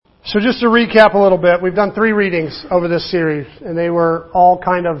So just to recap a little bit, we've done 3 readings over this series, and they were all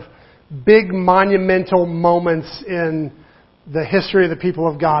kind of big monumental moments in the history of the people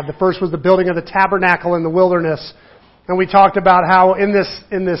of God. The first was the building of the tabernacle in the wilderness, and we talked about how in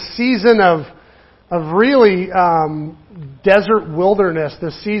this season of really desert wilderness,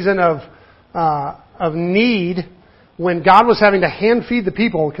 this season of need, when God was having to hand feed the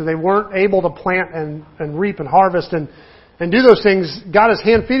people because they weren't able to plant and reap and harvest and do those things, God is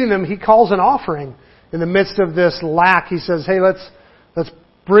hand feeding them. He calls an offering in the midst of this lack. He says, "Hey, let's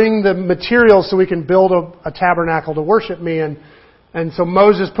bring the materials so we can build a tabernacle to worship me." And so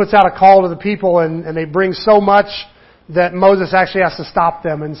Moses puts out a call to the people, and they bring so much that Moses actually has to stop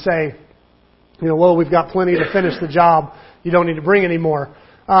them and say, "Well, we've got plenty to finish the job. You don't need to bring any more."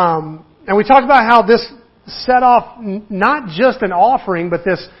 And we talked about how this set off not just an offering, but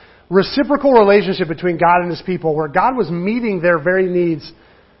this reciprocal relationship between God and His people, where God was meeting their very needs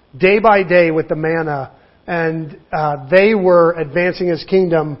day by day with the manna, and they were advancing His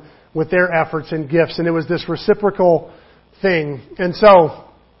kingdom with their efforts and gifts, and it was this reciprocal thing. And so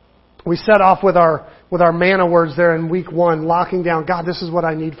we set off with our manna words there in week 1, locking down, God, this is what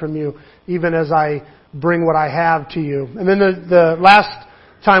I need from you, even as I bring what I have to you. And then the last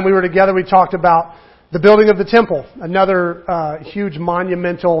time we were together, we talked about the building of the temple, another huge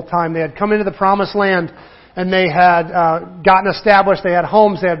monumental time. They had come into the promised land, and they had gotten established. They had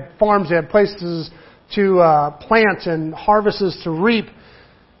homes, they had farms, they had places to plant and harvests to reap.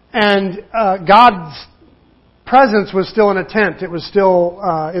 And God's presence was still in a tent. It was still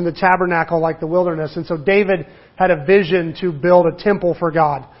in the tabernacle like the wilderness. And so David had a vision to build a temple for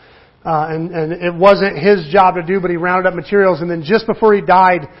God. And it wasn't his job to do, but he rounded up materials. And then just before he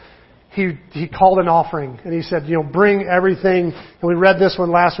died, he called an offering, and he said, bring everything. And we read this one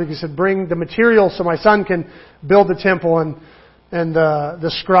last week. He said, bring the materials so my son can build the temple. And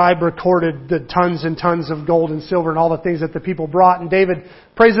the scribe recorded the tons and tons of gold and silver and all the things that the people brought. And David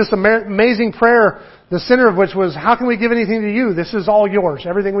prays this amazing prayer, the center of which was, how can we give anything to you? This is all yours.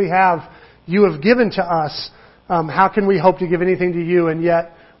 Everything we have, you have given to us. How can we hope to give anything to you? And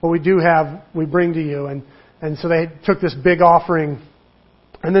yet, what we do have, we bring to you. And so they took this big offering.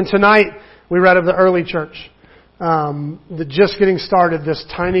 And then tonight, we read of the early church, the just getting started, this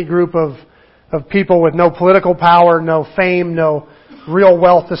tiny group of people with no political power, no fame, no real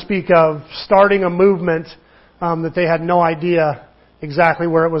wealth to speak of, starting a movement that they had no idea exactly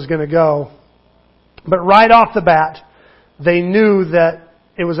where it was going to go. But right off the bat, they knew that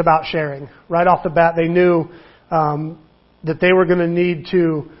it was about sharing. Right off the bat, they knew that they were going to need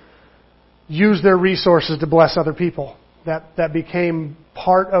to use their resources to bless other people. That became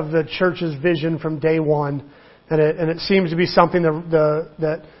part of the church's vision from day one. And it seems to be something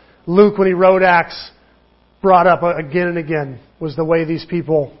that Luke, when he wrote Acts, brought up again and again, was the way these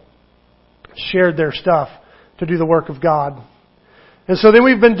people shared their stuff to do the work of God. And so then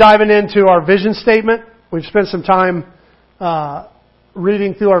we've been diving into our vision statement. We've spent some time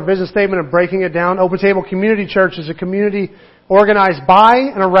reading through our vision statement and breaking it down. Open Table Community Church is a community organized by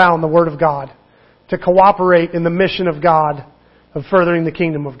and around the Word of God to cooperate in the mission of God of furthering the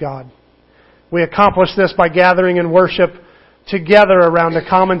kingdom of God. We accomplish this by gathering in worship together around a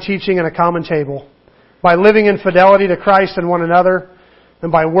common teaching and a common table, by living in fidelity to Christ and one another,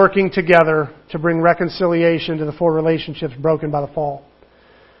 and by working together to bring reconciliation to the 4 relationships broken by the fall.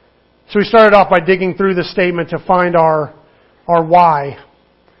 So we started off by digging through the statement to find our why.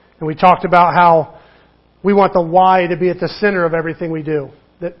 And we talked about how we want the why to be at the center of everything we do.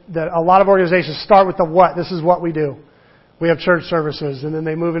 That a lot of organizations start with the what. This is what we do. We have church services, and then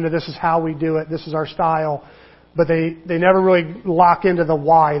they move into this is how we do it. This is our style. But they never really lock into the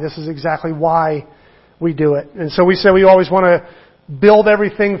why. This is exactly why we do it. And so we say we always want to build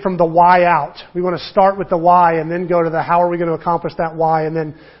everything from the why out. We want to start with the why and then go to the how are we going to accomplish that why, and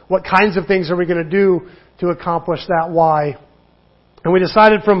then what kinds of things are we going to do to accomplish that why. And we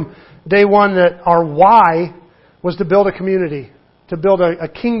decided from day one that our why was to build a community, to build a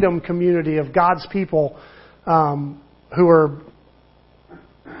kingdom community of God's people who are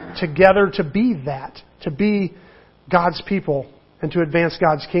together to be that, to be God's people and to advance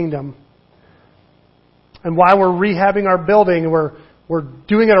God's kingdom. And while we're rehabbing our building, we're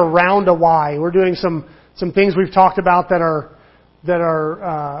doing it around a why. We're doing some things we've talked about that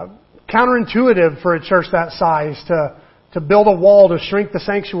are counterintuitive for a church that size, to build a wall to shrink the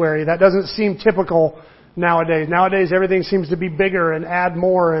sanctuary. That doesn't seem typical nowadays. Nowadays, everything seems to be bigger and add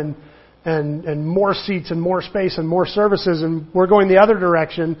more and more seats and more space and more services. And we're going the other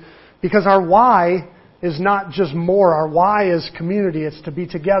direction because our why is not just more. Our why is community. It's to be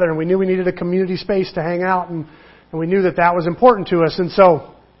together. And we knew we needed a community space to hang out. And we knew that was important to us. And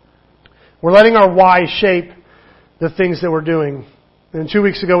so We're letting our why shape the things that we're doing. And 2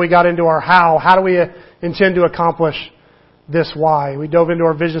 weeks ago we got into our how. How do we intend to accomplish this why? We dove into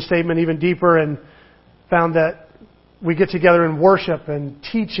our vision statement even deeper and found that we get together in worship and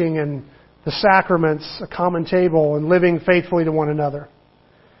teaching and the sacraments, a common table, and living faithfully to one another.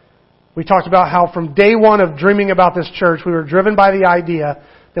 We talked about how from day one of dreaming about this church, we were driven by the idea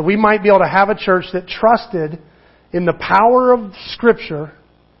that we might be able to have a church that trusted in the power of Scripture,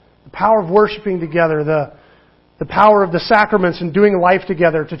 the power of worshiping together, the power of the sacraments and doing life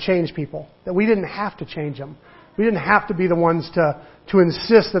together to change people. That we didn't have to change them. We didn't have to be the ones to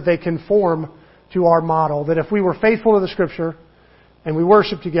insist that they conform to our model. That if we were faithful to the Scripture and we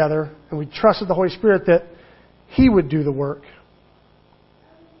worshiped together and we trusted the Holy Spirit, that He would do the work.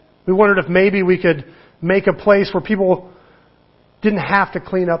 We wondered if maybe we could make a place where people didn't have to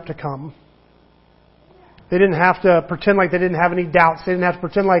clean up to come. They didn't have to pretend like they didn't have any doubts. They didn't have to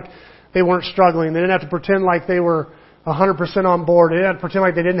pretend like they weren't struggling. They didn't have to pretend like they were 100% on board. They didn't have to pretend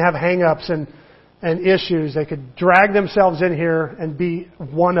like they didn't have hang-ups and issues. They could drag themselves in here and be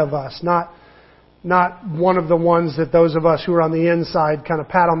one of us, not one of the ones that those of us who are on the inside kind of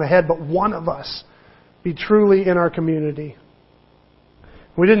pat on the head, but one of us. Be truly in our community.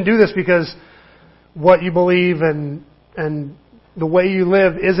 We didn't do this because what you believe and the way you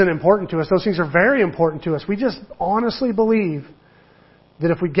live isn't important to us. Those things are very important to us. We just honestly believe that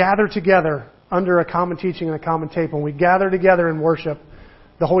if we gather together under a common teaching and a common table, and we gather together in worship,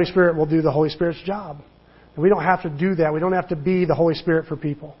 the Holy Spirit will do the Holy Spirit's job. And we don't have to do that. We don't have to be the Holy Spirit for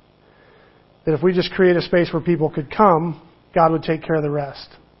people. That if we just create a space where people could come, God would take care of the rest.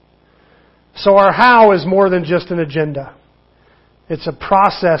 So our how is more than just an agenda. It's a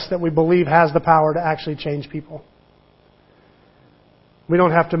process that we believe has the power to actually change people. We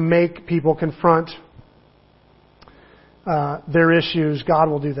don't have to make people confront their issues. God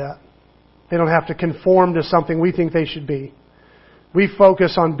will do that. They don't have to conform to something we think they should be. We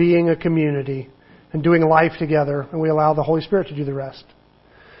focus on being a community and doing life together, and we allow the Holy Spirit to do the rest.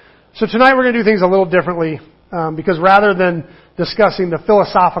 So tonight we're going to do things a little differently, because rather than discussing the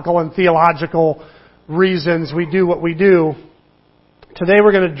philosophical and theological reasons we do what we do, today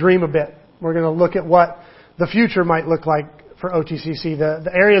we're going to dream a bit. We're going to look at what the future might look like for OTCC,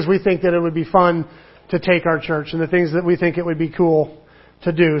 the areas we think that it would be fun to take our church, and the things that we think it would be cool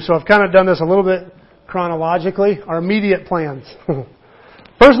to do. So I've kind of done this a little bit chronologically. Our immediate plans.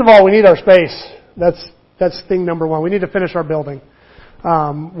 First of all, we need our space. That's thing number one. We need to finish our building.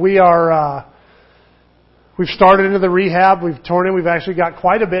 We've started into the rehab. We've torn in. We've actually got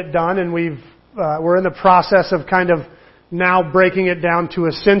quite a bit done, and we're in the process of kind of now breaking it down to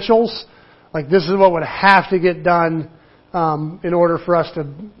essentials. Like this is what would have to get done in order for us to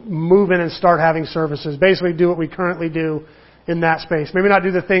move in and start having services. Basically, do what we currently do in that space. Maybe not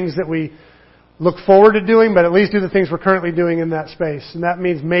do the things that we look forward to doing, but at least do the things we're currently doing in that space. And that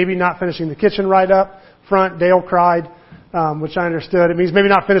means maybe not finishing the kitchen right up front. Dale cried, which I understood. It means maybe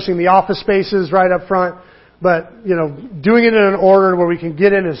not finishing the office spaces right up front, but doing it in an order where we can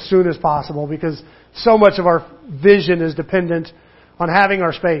get in as soon as possible, because so much of our vision is dependent on having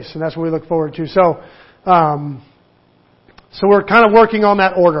our space, and that's what we look forward to. So we're kind of working on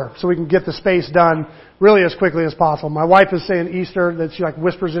that order so we can get the space done really as quickly as possible. My wife is saying Easter, that she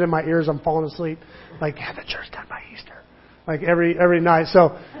whispers it in my ears. I'm falling asleep. Have the church done by Easter. Every night.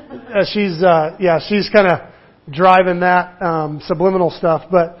 So she's kind of driving that subliminal stuff.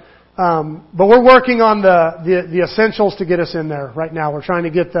 But we're working on the essentials to get us in there right now. We're trying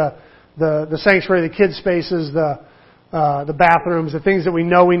to get the sanctuary, the kids' spaces, the bathrooms, the things that we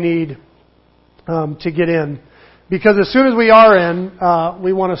know we need to get in. Because as soon as we are in,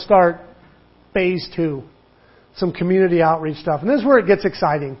 we want to start phase 2, some community outreach stuff. And this is where it gets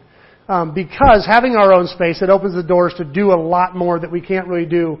exciting. Because having our own space, it opens the doors to do a lot more that we can't really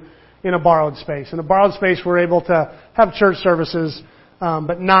do in a borrowed space. In a borrowed space, we're able to have church services,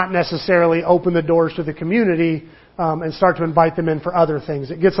 but not necessarily open the doors to the community and start to invite them in for other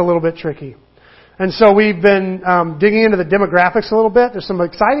things. It gets a little bit tricky. And so we've been digging into the demographics a little bit. There's some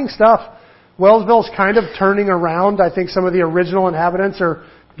exciting stuff. Wellsville's kind of turning around. I think some of the original inhabitants are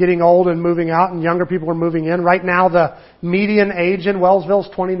getting old and moving out, and younger people are moving in. Right now, the median age in Wellsville is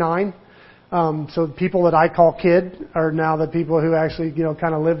 29. So people that I call kid are now the people who actually,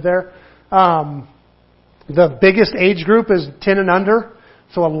 kind of live there. The biggest age group is 10 and under.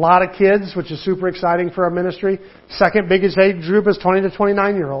 So a lot of kids, which is super exciting for our ministry. Second biggest age group is 20 to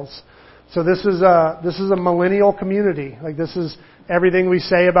 29 year olds. So this is a millennial community. This is everything we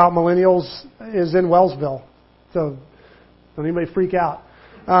say about millennials is in Wellsville. So don't anybody freak out.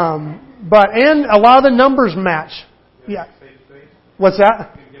 And a lot of the numbers match. Yeah. What's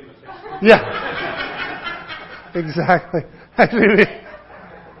that? Yeah. Exactly. Actually,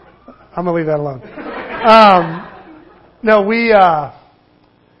 I'm gonna leave that alone. No,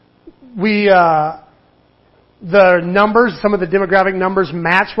 the numbers, some of the demographic numbers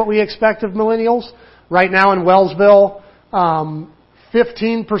match what we expect of millennials. Right now in Wellsville,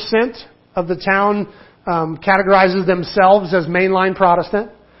 15% of the town categorizes themselves as mainline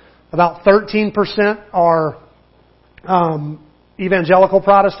Protestant. About 13% are evangelical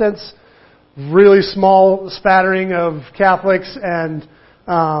Protestants. Really small spattering of Catholics and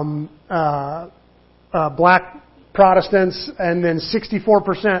black Protestants, and then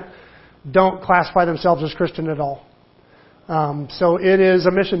 64% don't classify themselves as Christian at all. So it is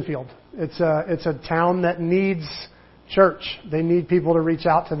a mission field. It's a town that needs church. They need people to reach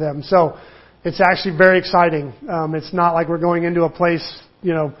out to them. So it's actually very exciting. It's not like we're going into a place,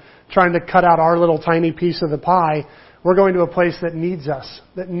 trying to cut out our little tiny piece of the pie. We're going to a place that needs us,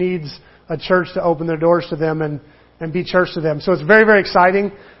 that needs a church to open their doors to them and be church to them. So it's very, very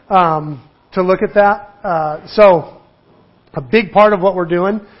exciting to look at that. So a big part of what we're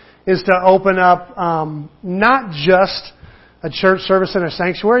doing is to open up not just a church service and a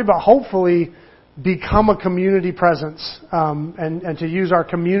sanctuary, but hopefully become a community presence and to use our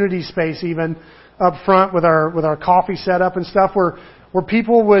community space even up front with our coffee setup and stuff where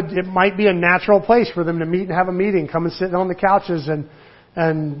people it might be a natural place for them to meet and have a meeting, come and sit on the couches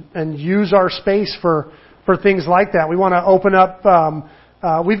and use our space for things like that. We want to open up,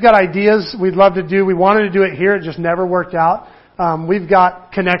 we've got ideas we'd love to do. We wanted to do it here. It just never worked out. We've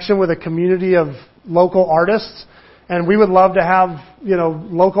got connection with a community of local artists, and we would love to have,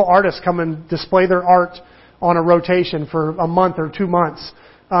 local artists come and display their art on a rotation for a month or 2 months.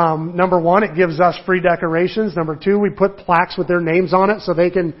 Number one, it gives us free decorations. Number two, we put plaques with their names on it so they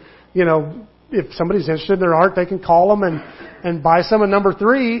can, if somebody's interested in their art, they can call them and buy some. And number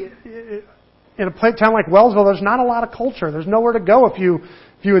three, in a town like Wellsville, there's not a lot of culture. There's nowhere to go if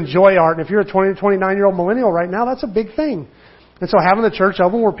you enjoy art. And if you're a 20 to 29-year-old millennial right now, that's a big thing. And so having the church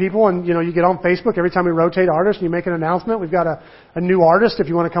open where people, and you get on Facebook every time we rotate artists and you make an announcement, we've got a new artist if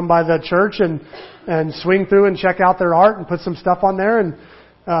you want to come by the church and swing through and check out their art and put some stuff on there. And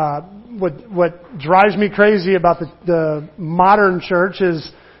what drives me crazy about the modern church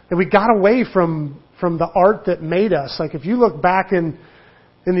is that we got away from the art that made us. Like if you look back in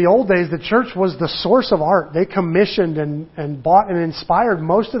the old days, the church was the source of art. They commissioned and bought and inspired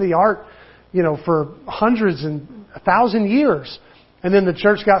most of the art, for hundreds and 1,000 years. And then the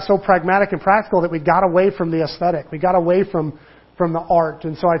church got so pragmatic and practical that we got away from the aesthetic. We got away from the art.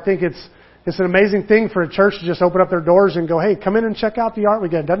 And so I think it's an amazing thing for a church to just open up their doors and go, hey, come in and check out the art we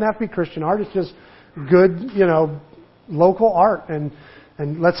get. It doesn't have to be Christian art. It's just good, local art. And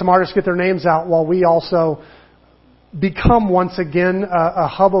let some artists get their names out while we also become once again a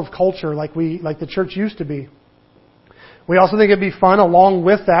hub of culture like the church used to be. We also think it'd be fun along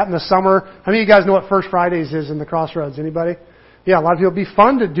with that in the summer. How many of you guys know what First Fridays is in the Crossroads? Anybody? Yeah, a lot of people. It'd be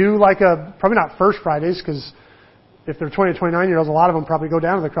fun to do probably not First Fridays because if they're 20 to 29-year-olds, a lot of them probably go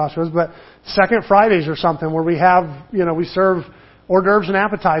down to the Crossroads, but Second Fridays or something where we have, we serve hors d'oeuvres and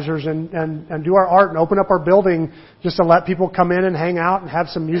appetizers and do our art and open up our building just to let people come in and hang out and have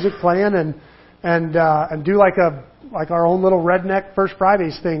some music playing and do like our own little redneck First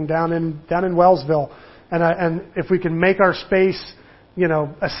Fridays thing down in Wellsville. And if we can make our space,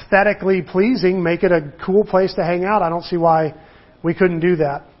 aesthetically pleasing, make it a cool place to hang out, I don't see why we couldn't do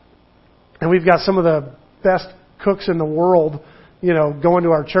that. And we've got some of the best cooks in the world, going to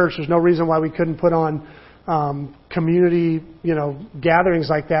our church. There's no reason why we couldn't put on community, gatherings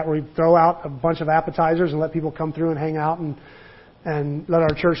like that where we throw out a bunch of appetizers and let people come through and hang out and let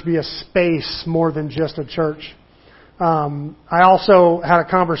our church be a space more than just a church. I also had a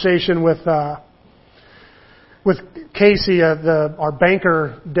conversation with Casey, our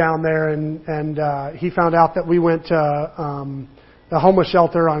banker down there, and he found out that we went to the homeless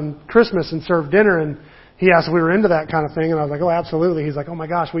shelter on Christmas and served dinner, and he asked if we were into that kind of thing, and I was like, oh, absolutely. He's like, oh my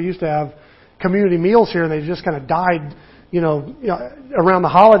gosh, we used to have community meals here, and they just kind of died, around the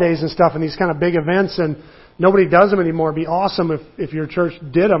holidays and stuff, and these kind of big events, and nobody does them anymore. It'd be awesome if your church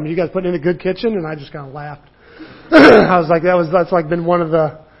did them. You guys put in a good kitchen, and I just kind of laughed. I was like, that's like been one of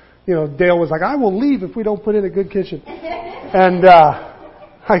the, Dale was like, I will leave if we don't put in a good kitchen. And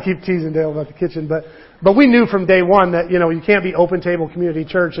I keep teasing Dale about the kitchen, but we knew from day one that, you can't be open table community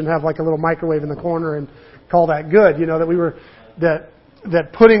church and have like a little microwave in the corner and call that good. That we were,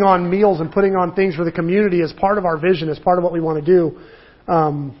 that putting on meals and putting on things for the community is part of our vision, is part of what we want to do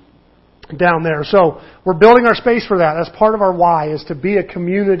down there. So we're building our space for that. That's part of our why, is to be a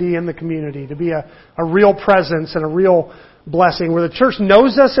community in the community, to be a real presence and a real blessing, where the church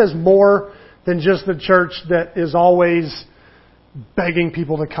knows us as more than just the church that is always begging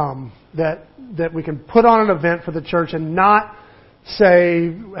people to come. That we can put on an event for the church and not say,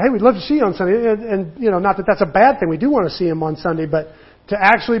 hey, we'd love to see you on Sunday. And not that that's a bad thing. We do want to see him on Sunday, but to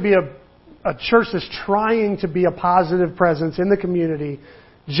actually be a church that's trying to be a positive presence in the community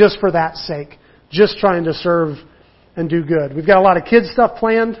just for that sake, just trying to serve and do good. We've got a lot of kids stuff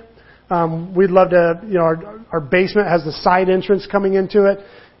planned. We'd love to, our basement has the side entrance coming into it,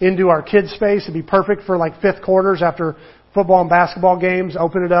 into our kids space. It'd be perfect for like fifth quarters after football and basketball games.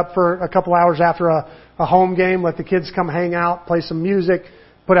 Open it up for a couple hours after a home game. Let the kids come hang out, play some music,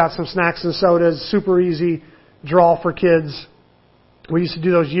 put out some snacks and sodas. Super easy draw for kids. We used to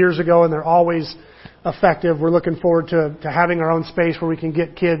do those years ago, and they're always effective. We're looking forward to having our own space where we can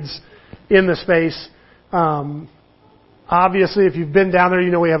get kids in the space. Obviously, if you've been down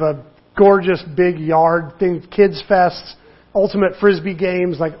there, we have a gorgeous big yard, kids fests, ultimate frisbee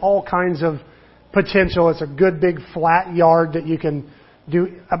games, like all kinds of potential. It's a good big flat yard that you can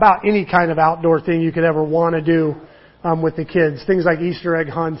do about any kind of outdoor thing you could ever want to do with the kids. Things like Easter egg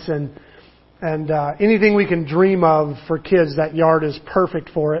hunts and anything we can dream of for kids. That yard is perfect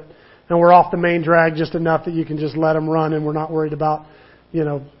for it. And we're off the main drag just enough that you can just let them run, and we're not worried about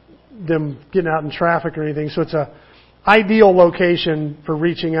them getting out in traffic or anything. So it's a ideal location for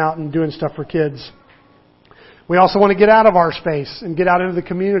reaching out and doing stuff for kids. We also want to get out of our space and get out into the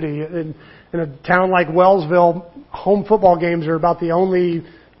community. In a town like Wellsville, home football games are about the only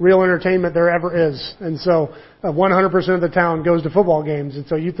real entertainment there ever is. And so 100% of the town goes to football games. And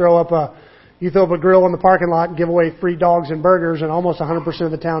so you throw up a grill in the parking lot and give away free dogs and burgers, and almost 100% of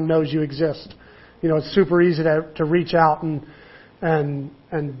the town knows you exist. It's super easy to reach out and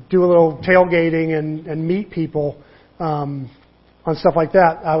do a little tailgating and meet people on stuff like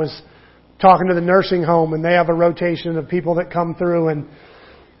that. I was talking to the nursing home, and they have a rotation of people that come through and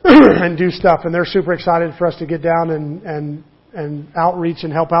and do stuff, and they're super excited for us to get down and outreach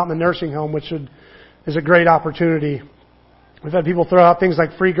and help out in the nursing home, which is a great opportunity. We've had people throw out things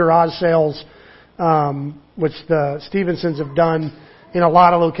like free garage sales, which the Stevensons have done in a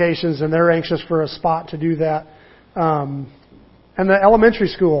lot of locations, and they're anxious for a spot to do that. And the elementary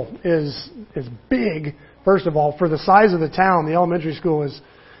school is big. First of all, for the size of the town, the elementary school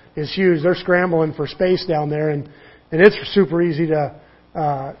is huge. They're scrambling for space down there, and it's super easy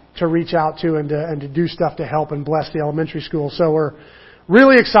to reach out to and to do stuff to help and bless the elementary school. So we're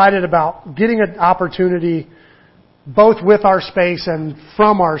really excited about getting an opportunity both with our space and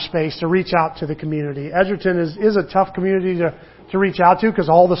from our space to reach out to the community. Edgerton is a tough community to reach out to because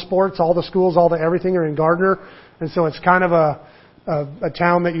all the sports, all the schools, all the everything are in Gardner. And so it's kind of a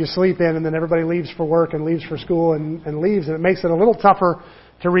town that you sleep in, and then everybody leaves for work and leaves for school and leaves. And it makes it a little tougher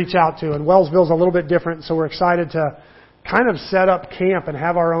to reach out to. And Wellsville's a little bit different, so we're excited to kind of set up camp and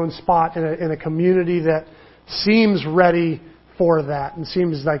have our own spot in a community that seems ready for that and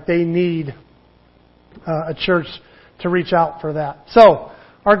seems like they need a church to reach out for that. So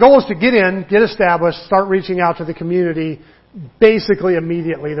our goal is to get in, get established, start reaching out to the community basically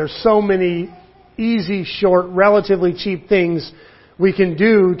immediately. There's so many easy, short, relatively cheap things we can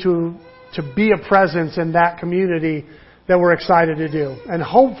do to be a presence in that community that we're excited to do. And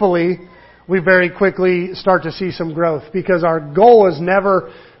hopefully we very quickly start to see some growth, because our goal is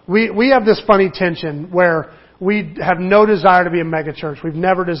never, we have this funny tension where we have no desire to be a megachurch. We've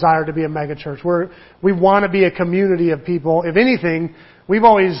never desired to be a megachurch. We want to be a community of people. If anything,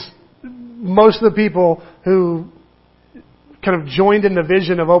 most of the people who kind of joined in the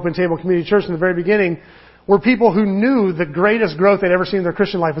vision of Open Table Community Church in the very beginning were people who knew the greatest growth they'd ever seen in their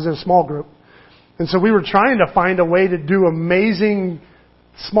Christian life was in a small group. And so we were trying to find a way to do amazing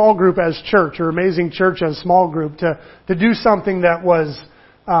small group as church, or amazing church as small group, to do something that was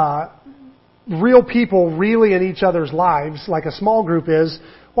real people really in each other's lives, like a small group is,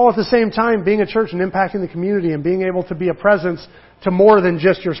 while at the same time being a church and impacting the community and being able to be a presence to more than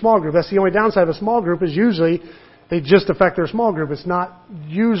just your small group. That's the only downside of a small group, is usually they just affect their small group. It's not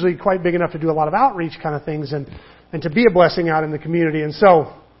usually quite big enough to do a lot of outreach kind of things and to be a blessing out in the community. And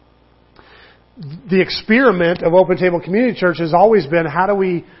so the experiment of Open Table Community Church has always been, how do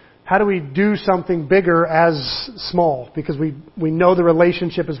we do something bigger as small? Because we know the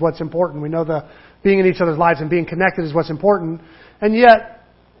relationship is what's important. We know the being in each other's lives and being connected is what's important. And yet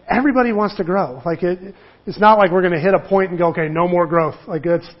everybody wants to grow. Like it's not like we're going to hit a point and go, okay, no more growth. Like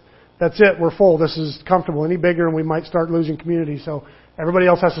that's it. We're full. This is comfortable. Any bigger and we might start losing community. So everybody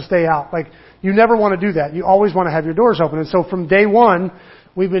else has to stay out. Like, you never want to do that. You always want to have your doors open. And so from day one,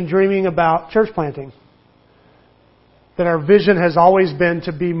 we've been dreaming about church planting. That our vision has always been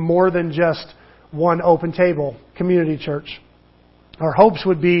to be more than just one open table community church. Our hopes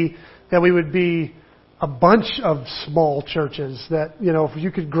would be that we would be a bunch of small churches that, if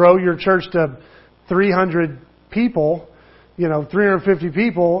you could grow your church to 300 people, 350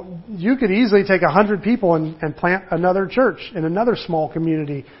 people, you could easily take 100 people and plant another church in another small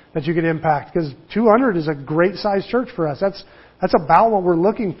community that you could impact, because 200 is a great sized church for us. That's about what we're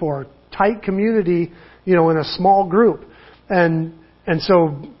looking for. Tight community, in a small group. And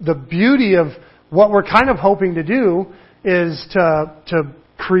so the beauty of what we're kind of hoping to do is to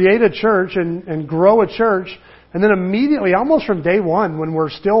create a church and grow a church, and then immediately, almost from day one, when we're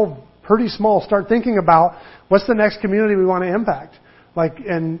still pretty small, start thinking about what's the next community we want to impact.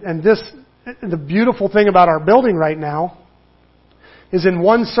 The beautiful thing about our building right now is in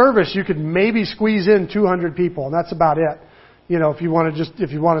one service you could maybe squeeze in 200 people, and that's about it. If you want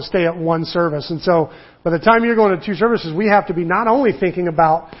to stay at one service. And so by the time you're going to two services, we have to be not only thinking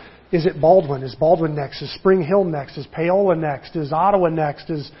about, is it Baldwin? Is Baldwin next? Is Spring Hill next? Is Paola next? Is Ottawa next?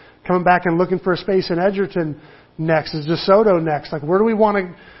 Is coming back and looking for a space in Edgerton next? Is DeSoto next? Where do we want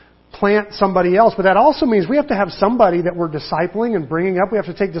to plant somebody else? But that also means we have to have somebody that we're discipling and bringing up. We have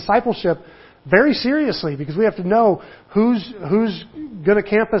to take discipleship very seriously, because we have to know who's going to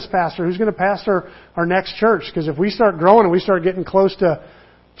campus pastor, who's going to pastor our next church. Because if we start growing and we start getting close to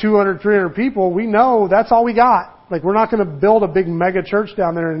 200, 300 people, we know that's all we got. We're not going to build a big mega church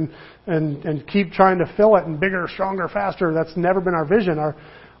down there and keep trying to fill it and bigger, stronger, faster. That's never been our vision.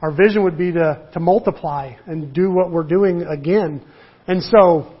 Our vision would be to multiply and do what we're doing again. And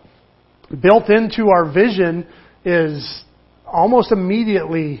so built into our vision is almost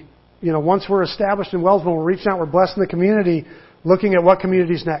immediately, once we're established in Wellsville, we're reaching out, we're blessing the community, looking at what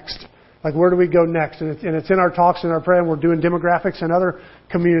community's next. Where do we go next? And it's in our talks and our prayer, and we're doing demographics in other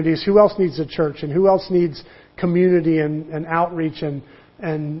communities. Who else needs a church? And who else needs community and outreach and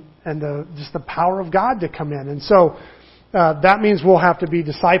just the power of God to come in? And so that means we'll have to be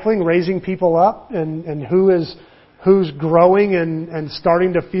discipling, raising people up, and who's growing and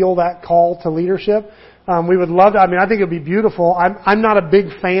starting to feel that call to leadership. We would love to. I think it would be beautiful. I'm not a big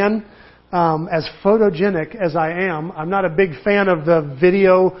fan, as photogenic as I am. I'm not a big fan of the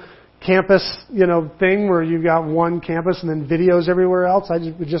video campus, thing where you've got one campus and then videos everywhere else. I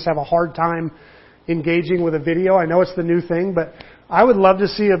would just have a hard time engaging with a video. I know it's the new thing, but I would love to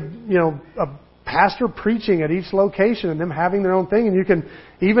see a pastor preaching at each location and them having their own thing. And you can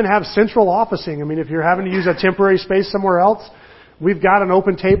even have central officing. If you're having to use a temporary space somewhere else, we've got an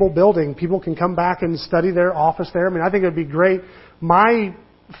open table building. People can come back and study their office there. I think it would be great. My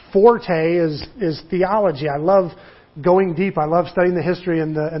forte is theology. I love going deep. I love studying the history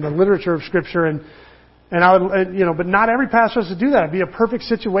and the literature of Scripture, and I would, but not every pastor has to do that. It'd be a perfect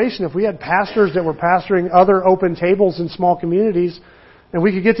situation if we had pastors that were pastoring other open tables in small communities, and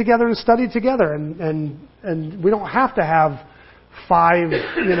we could get together and study together, and we don't have to have 5,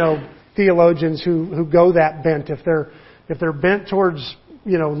 theologians who go that bent. If they're bent towards,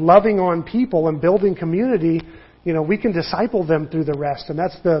 loving on people and building community, we can disciple them through the rest, and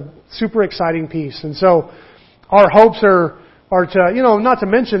that's the super exciting piece. And so our hopes are to, not to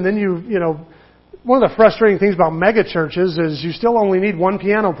mention, then one of the frustrating things about mega churches is you still only need one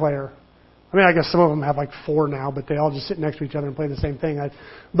piano player. I guess some of them have 4 now, but they all just sit next to each other and play the same thing.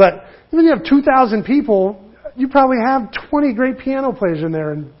 But when you have 2,000 people, you probably have 20 great piano players in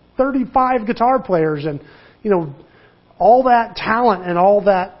there and 35 guitar players, and all that talent and all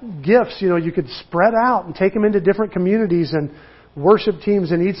that gifts. You could spread out and take them into different communities and worship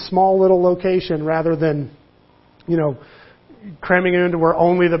teams in each small little location, rather than cramming it into where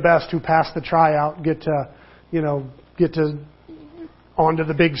only the best who pass the tryout get to onto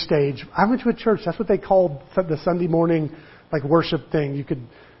the big stage. I went to a church, that's what they called the Sunday morning worship thing. You could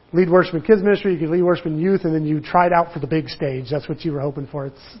lead worship in kids ministry, you could lead worship in youth, and then you tried out for the big stage. That's what you were hoping for.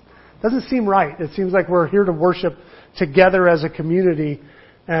 It doesn't seem right. It seems like we're here to worship together as a community,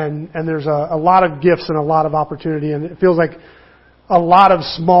 and there's a lot of gifts and a lot of opportunity, and it feels like a lot of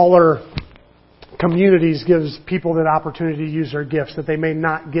smaller communities gives people that opportunity to use their gifts that they may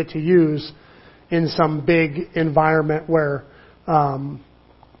not get to use in some big environment where,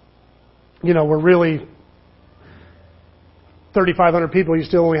 we're really 3,500 people. You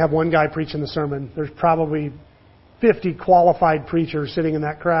still only have one guy preaching the sermon. There's probably 50 qualified preachers sitting in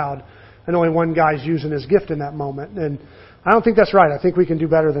that crowd, and only one guy's using his gift in that moment. And I don't think that's right. I think we can do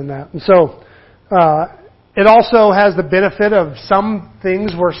better than that. And so, it also has the benefit of some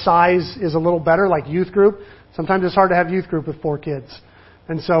things where size is a little better, like youth group. Sometimes it's hard to have youth group with 4 kids.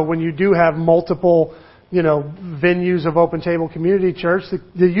 And so when you do have multiple venues of Open Table Community Church,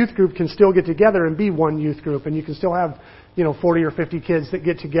 the youth group can still get together and be one youth group, and you can still have 40 or 50 kids that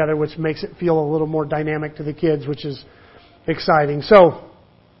get together, which makes it feel a little more dynamic to the kids, which is exciting. So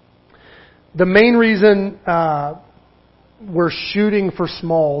the main reason we're shooting for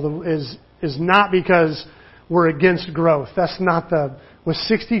small is not because we're against growth. That's not with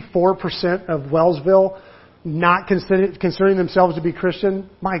 64% of Wellsville not considering themselves to be Christian,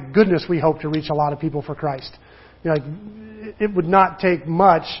 my goodness, we hope to reach a lot of people for Christ. It would not take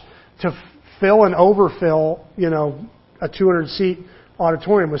much to fill and overfill, a 200-seat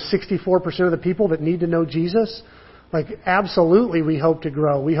auditorium with 64% of the people that need to know Jesus. Absolutely, we hope to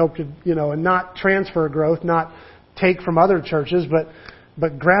grow. We hope to, and not transfer growth, not take from other churches, but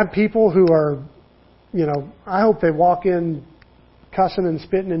grab people who are, I hope they walk in cussing and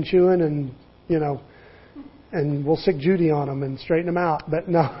spitting and chewing and, and we'll sick Judy on them and straighten them out. But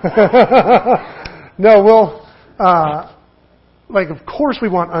no, we'll, of course we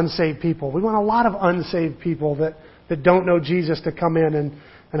want unsaved people. We want a lot of unsaved people that don't know Jesus to come in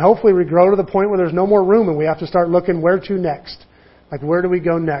and hopefully we grow to the point where there's no more room and we have to start looking where to next. Where do we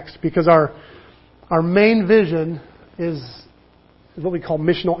go next? Because our main vision is what we call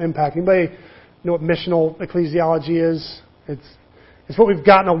missional impact. Anybody know what missional ecclesiology is? It's what we've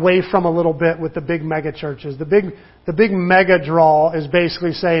gotten away from a little bit with the big mega churches. The big mega draw is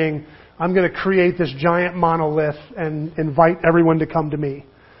basically saying, I'm going to create this giant monolith and invite everyone to come to me.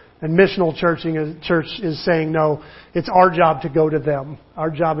 And missional church is saying, no, it's our job to go to them. Our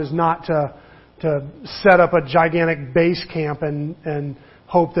job is not to set up a gigantic base camp and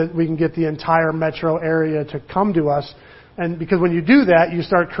hope that we can get the entire metro area to come to us. And because when you do that, you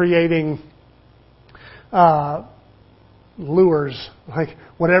start creating lures,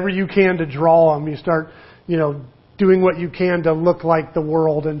 whatever you can to draw them. You start, doing what you can to look like the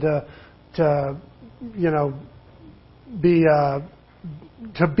world and to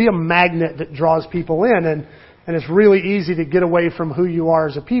be a magnet that draws people in. And it's really easy to get away from who you are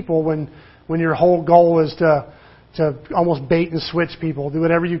as a people when your whole goal is to almost bait and switch people. Do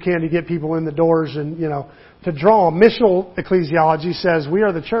whatever you can to get people in the doors and, to draw them. Missional ecclesiology says we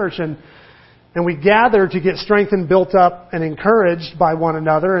are the church and we gather to get strengthened, built up, and encouraged by one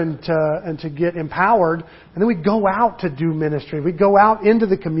another and to get empowered. And then we go out to do ministry. We go out into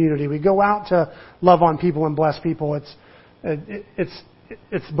the community. We go out to love on people and bless people.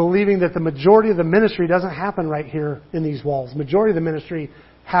 It's believing that the majority of the ministry doesn't happen right here in these walls. The majority of the ministry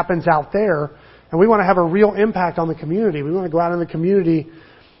happens out there. And we want to have a real impact on the community. We want to go out in the community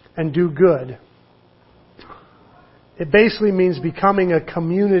and do good. It basically means becoming a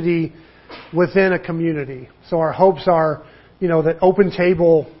community within a community. So our hopes are, that Open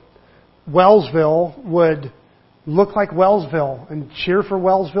Table Wellsville would look like Wellsville and cheer for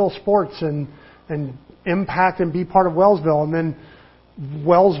Wellsville sports and impact and be part of Wellsville. And then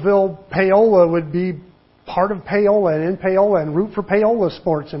Wellsville Paola would be part of Paola and in Paola and root for Paola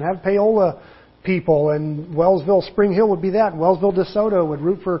sports and have Paola people. And Wellsville Spring Hill would be that. And Wellsville DeSoto would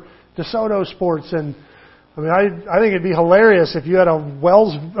root for DeSoto sports. And I think it'd be hilarious if you had an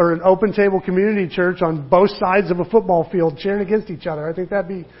Open Table Community Church on both sides of a football field cheering against each other. I think that'd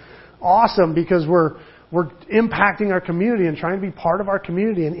be awesome because we're impacting our community and trying to be part of our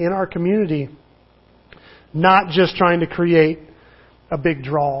community and in our community, not just trying to create a big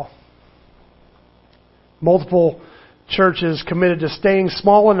draw. Multiple churches committed to staying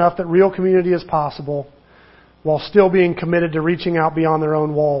small enough that real community is possible, while still being committed to reaching out beyond their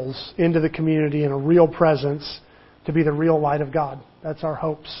own walls into the community in a real presence to be the real light of God. That's our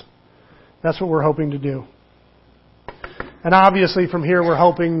hopes. That's what we're hoping to do. And obviously from here we're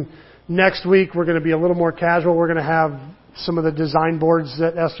hoping next week we're going to be a little more casual. We're going to have some of the design boards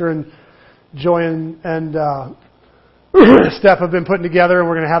that Esther and Joy and Steph have been putting together, and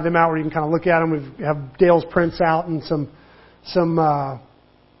we're going to have them out where you can kind of look at them. We have Dale's prints out and some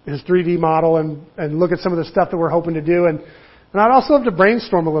his 3D model and look at some of the stuff that we're hoping to do. And I'd also love to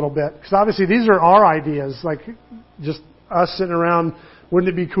brainstorm a little bit, because obviously these are our ideas, just us sitting around. Wouldn't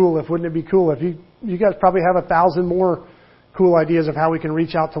it be cool if? You guys probably have 1,000 more cool ideas of how we can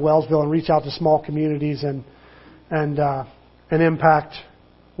reach out to Wellsville and reach out to small communities and impact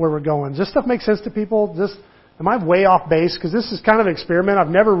where we're going. Does this stuff make sense to people? Am I way off base? Because this is kind of an experiment. I've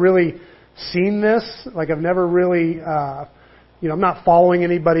never really seen this. I've never really, I'm not following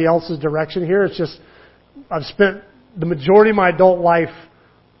anybody else's direction here. It's just, I've spent the majority of my adult life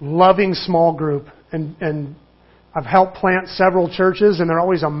loving small group and I've helped plant several churches, and they're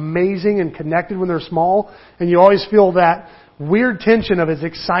always amazing and connected when they're small. And you always feel that weird tension of it's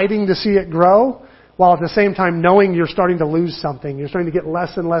exciting to see it grow while at the same time knowing you're starting to lose something. You're starting to get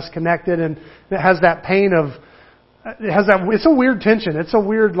less and less connected, and it has that pain of, it's a weird tension. It's a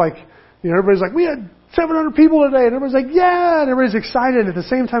weird, everybody's like, we had 700 people today, and everybody's like, yeah, and everybody's excited. And at the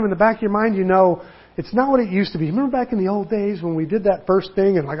same time, in the back of your mind, you know, it's not what it used to be. Remember back in the old days when we did that first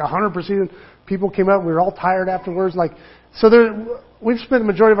thing and 100% people came up and we were all tired afterwards? We've spent the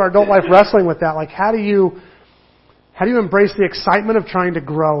majority of our adult life wrestling with that. How do you embrace the excitement of trying to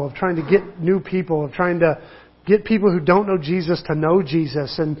grow, of trying to get new people, of trying to get people who don't know Jesus to know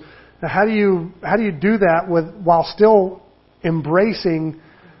Jesus? And how do you do that while still embracing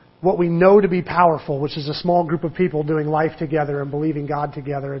what we know to be powerful, which is a small group of people doing life together and believing God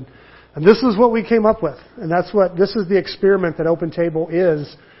together? And this is what we came up with. And this is the experiment that Open Table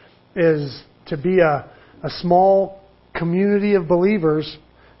is to be a small community of believers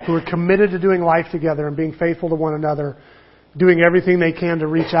who are committed to doing life together and being faithful to one another, doing everything they can to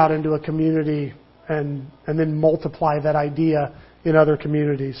reach out into a community and then multiply that idea in other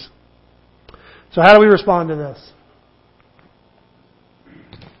communities. So how do we respond to this?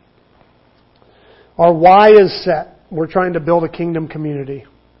 Our why is set. We're trying to build a kingdom community.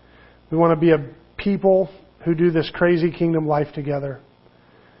 We want to be a people who do this crazy kingdom life together.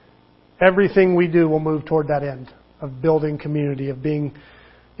 Everything we do will move toward that end of building community, of being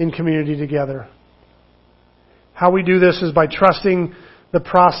in community together. How we do this is by trusting the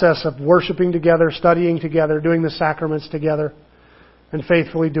process of worshiping together, studying together, doing the sacraments together, and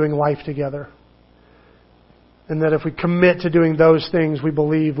faithfully doing life together. And that if we commit to doing those things, we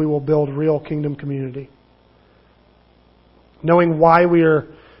believe we will build real kingdom community. Knowing why we are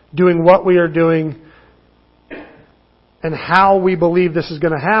doing what we are doing and how we believe this is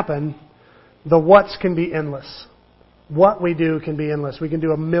going to happen, the what's can be endless. What we do can be endless. We can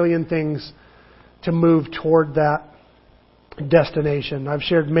do a million things to move toward that destination. I've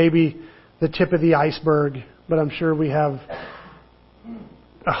shared maybe the tip of the iceberg, but I'm sure we have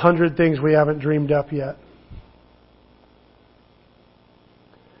 100 things we haven't dreamed up yet.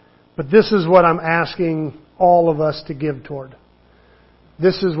 But this is what I'm asking all of us to give toward.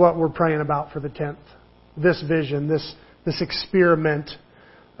 This is what we're praying about for the 10th. This vision, this experiment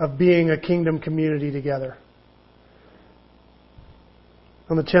of being a kingdom community together.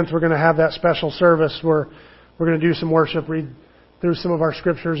 On the 10th, we're going to have that special service where we're going to do some worship, read through some of our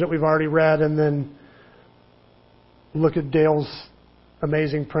scriptures that we've already read, and then look at Dale's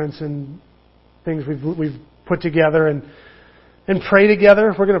amazing prints and things we've put together and pray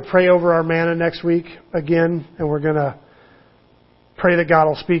together. We're going to pray over our manna next week again, and we're going to pray that God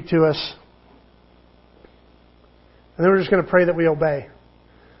will speak to us. And then we're just going to pray that we obey.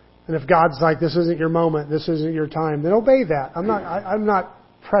 And if God's like, this isn't your moment, this isn't your time, then obey that. I'm not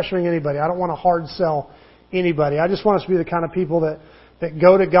pressuring anybody. I don't want to hard sell anybody. I just want us to be the kind of people that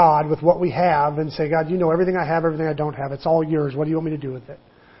go to God with what we have and say, God, you know everything I have, everything I don't have. It's all yours. What do you want me to do with it?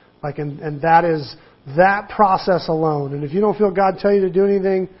 And that is that process alone. And if you don't feel God tell you to do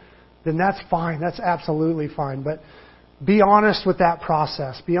anything, then that's fine. That's absolutely fine. But be honest with that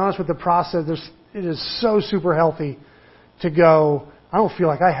process. Be honest with the process. It is so super healthy to go, I don't feel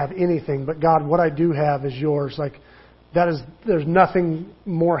like I have anything, but God, what I do have is yours. There's nothing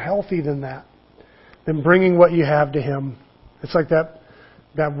more healthy than that, than bringing what you have to Him. It's like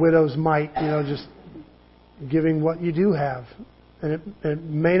that widow's mite, just giving what you do have. And it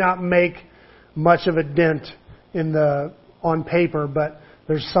may not make much of a dent on paper, but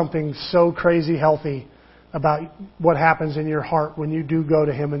there's something so crazy healthy about what happens in your heart when you do go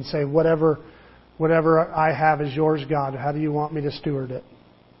to Him and say, whatever I have is yours, God. How do you want me to steward it?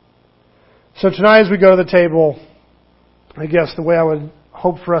 So tonight as we go to the table, I guess the way I would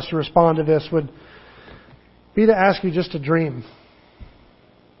hope for us to respond to this would be to ask you just to dream.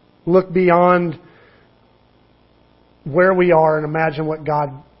 Look beyond where we are and imagine what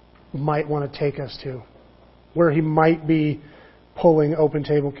God might want to take us to. Where He might be pulling Open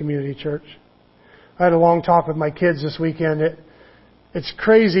Table Community Church. I had a long talk with my kids this weekend. It's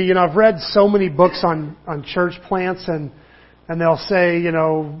crazy. I've read so many books on church plants and they'll say,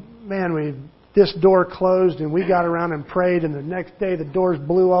 man, this door closed and we got around and prayed and the next day the doors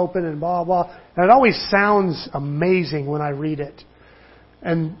blew open and blah, blah. And it always sounds amazing when I read it.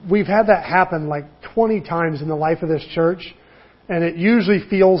 And we've had that happen 20 times in the life of this church, and it usually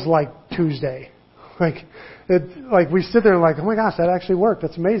feels like Tuesday. We sit there and oh my gosh, that actually worked.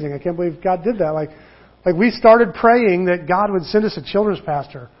 That's amazing. I can't believe God did that. We started praying that God would send us a children's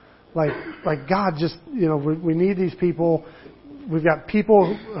pastor. God, just, we need these people. We've got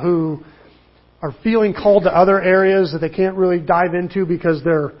people who are feeling called to other areas that they can't really dive into because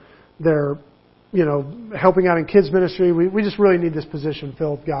they're helping out in kids ministry. We just really need this position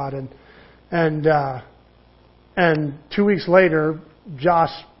filled, God. And And 2 weeks later,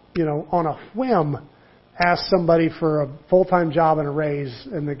 Josh, on a whim, asked somebody for a full-time job and a raise,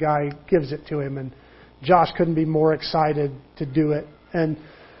 and the guy gives it to him. And Josh couldn't be more excited to do it. And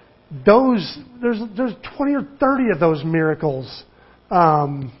there's 20 or 30 of those miracles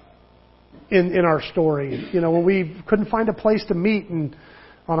in our story. When we couldn't find a place to meet, and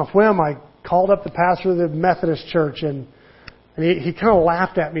on a whim, I called up the pastor of the Methodist church, and he kind of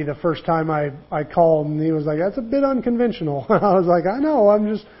laughed at me the first time I called, and he was like, "That's a bit unconventional." I was like, "I know, I'm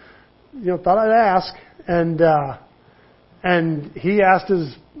just, thought I'd ask." And he asked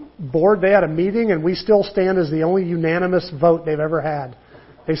his board, they had a meeting, and we still stand as the only unanimous vote they've ever had.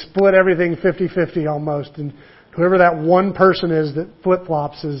 They split everything 50-50 almost, and whoever that one person is that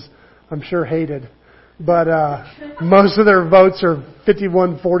flip-flops is, I'm sure, hated. But most of their votes are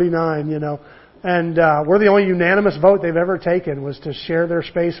 51-49, And we're the only unanimous vote they've ever taken was to share their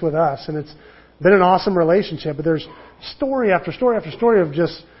space with us. And it's been an awesome relationship. But there's story after story after story of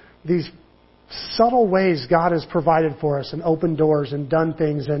just these subtle ways God has provided for us and opened doors and done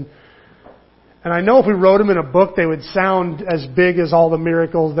things. And I know if we wrote them in a book, they would sound as big as all the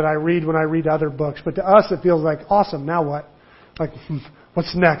miracles that I read when I read other books. But to us, it feels like, awesome, now what? Like,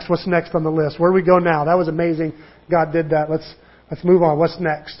 what's next? What's next on the list? Where do we go now? That was amazing. God did that. Let's move on. What's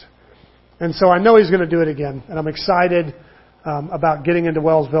next? And so I know He's going to do it again. And I'm excited about getting into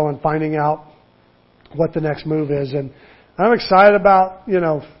Wellsville and finding out what the next move is. And I'm excited about,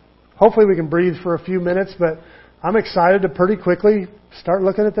 hopefully we can breathe for a few minutes, but I'm excited to pretty quickly start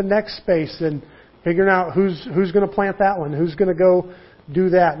looking at the next space and figuring out who's going to plant that one, who's going to go do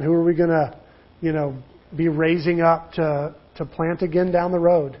that, and who are we going to, be raising up to plant again down the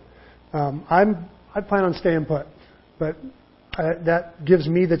road. I plan on staying put, but that gives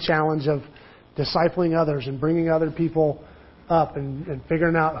me the challenge of discipling others and bringing other people up and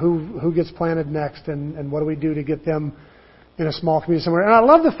figuring out who gets planted next and what do we do to get them in a small community somewhere. And I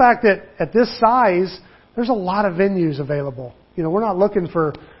love the fact that at this size, there's a lot of venues available. We're not looking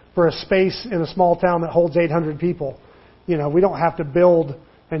for a space in a small town that holds 800 people. We don't have to build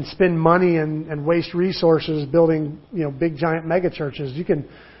and spend money and waste resources building, big giant mega churches. We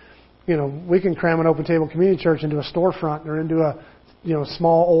can cram an Open Table Community Church into a storefront or into a,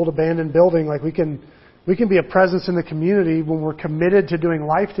 small old abandoned building. Like we can be a presence in the community when we're committed to doing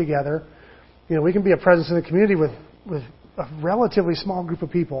life together. We can be a presence in the community with a relatively small group of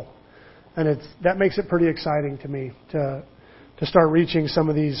people. And that makes it pretty exciting to me to start reaching some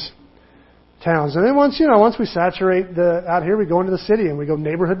of these towns. And then once we saturate out here, we go into the city and we go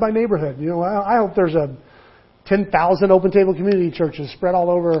neighborhood by neighborhood. I hope there's 10,000 Open Table Community Churches spread all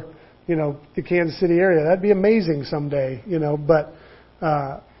over, the Kansas City area. That'd be amazing someday, but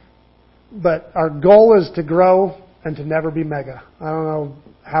our goal is to grow and to never be mega. I don't know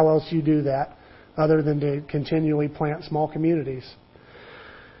how else you do that other than to continually plant small communities.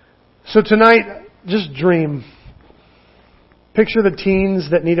 So tonight, just dream. Picture the teens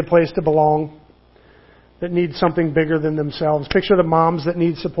that need a place to belong, that need something bigger than themselves. Picture the moms that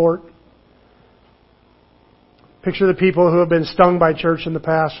need support. Picture the people who have been stung by church in the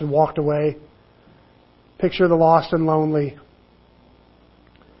past and walked away. Picture the lost and lonely.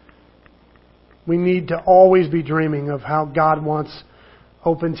 We need to always be dreaming of how God wants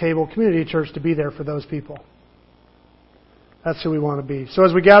Open Table Community Church to be there for those people. That's who we want to be. So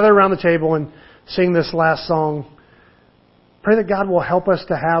as we gather around the table and sing this last song, pray that God will help us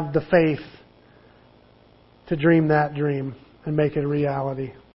to have the faith to dream that dream and make it a reality.